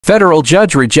Federal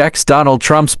judge rejects Donald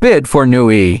Trump's bid for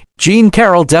new Jean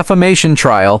Carroll defamation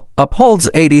trial, upholds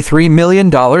 $83 million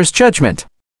judgment.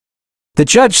 The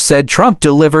judge said Trump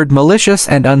delivered malicious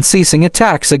and unceasing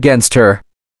attacks against her.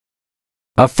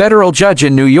 A federal judge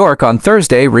in New York on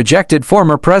Thursday rejected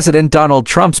former President Donald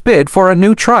Trump's bid for a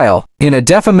new trial in a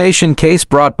defamation case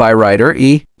brought by writer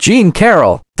Jean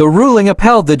Carroll. The ruling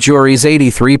upheld the jury's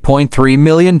 $83.3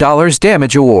 million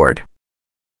damage award.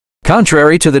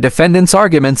 Contrary to the defendant's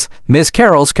arguments, Ms.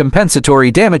 Carroll's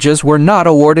compensatory damages were not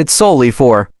awarded solely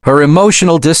for her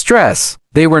emotional distress.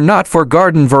 They were not for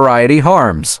garden-variety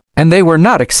harms, and they were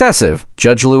not excessive,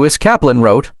 Judge Lewis Kaplan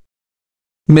wrote.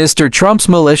 Mr. Trump's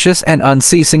malicious and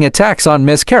unceasing attacks on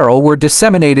Ms. Carroll were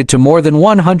disseminated to more than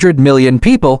 100 million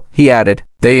people, he added.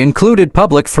 They included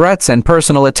public threats and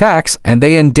personal attacks, and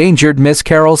they endangered Ms.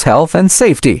 Carroll's health and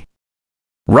safety.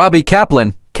 Robbie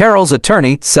Kaplan, Carroll's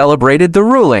attorney, celebrated the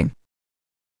ruling.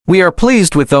 We are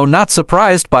pleased with, though not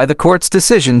surprised by, the court's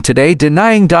decision today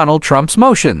denying Donald Trump's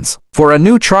motions for a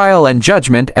new trial and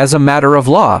judgment as a matter of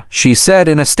law, she said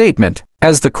in a statement.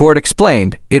 As the court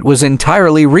explained, it was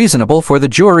entirely reasonable for the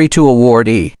jury to award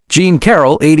Jean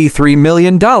Carroll $83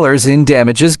 million in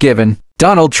damages given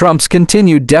Donald Trump's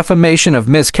continued defamation of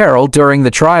Ms. Carroll during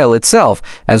the trial itself,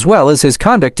 as well as his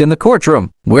conduct in the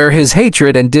courtroom, where his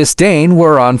hatred and disdain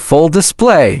were on full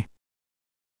display.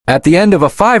 At the end of a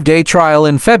 5-day trial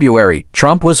in February,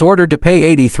 Trump was ordered to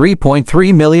pay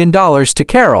 $83.3 million to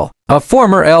Carroll, a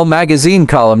former Elle magazine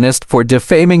columnist, for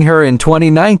defaming her in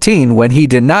 2019 when he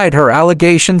denied her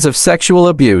allegations of sexual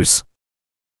abuse.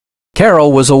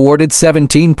 Carroll was awarded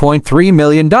 $17.3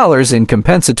 million in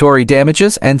compensatory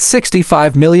damages and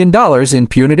 $65 million in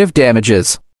punitive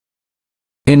damages.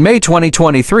 In May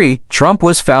 2023, Trump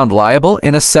was found liable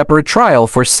in a separate trial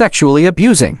for sexually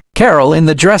abusing Carroll in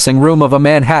the dressing room of a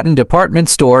Manhattan department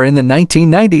store in the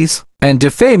 1990s, and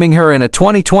defaming her in a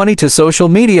 2020 social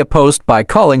media post by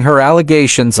calling her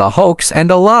allegations a hoax and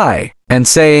a lie, and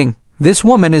saying, "This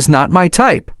woman is not my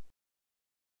type."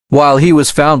 While he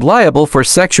was found liable for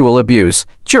sexual abuse,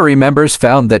 jury members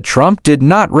found that Trump did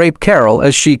not rape Carroll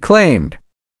as she claimed.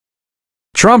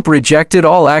 Trump rejected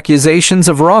all accusations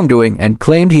of wrongdoing and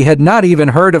claimed he had not even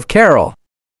heard of Carroll.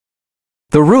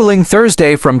 The ruling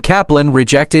Thursday from Kaplan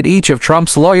rejected each of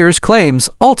Trump's lawyers' claims,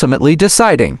 ultimately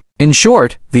deciding, in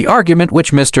short, the argument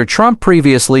which Mr. Trump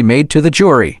previously made to the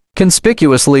jury,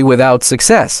 conspicuously without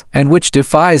success, and which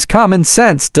defies common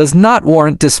sense, does not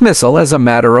warrant dismissal as a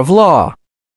matter of law.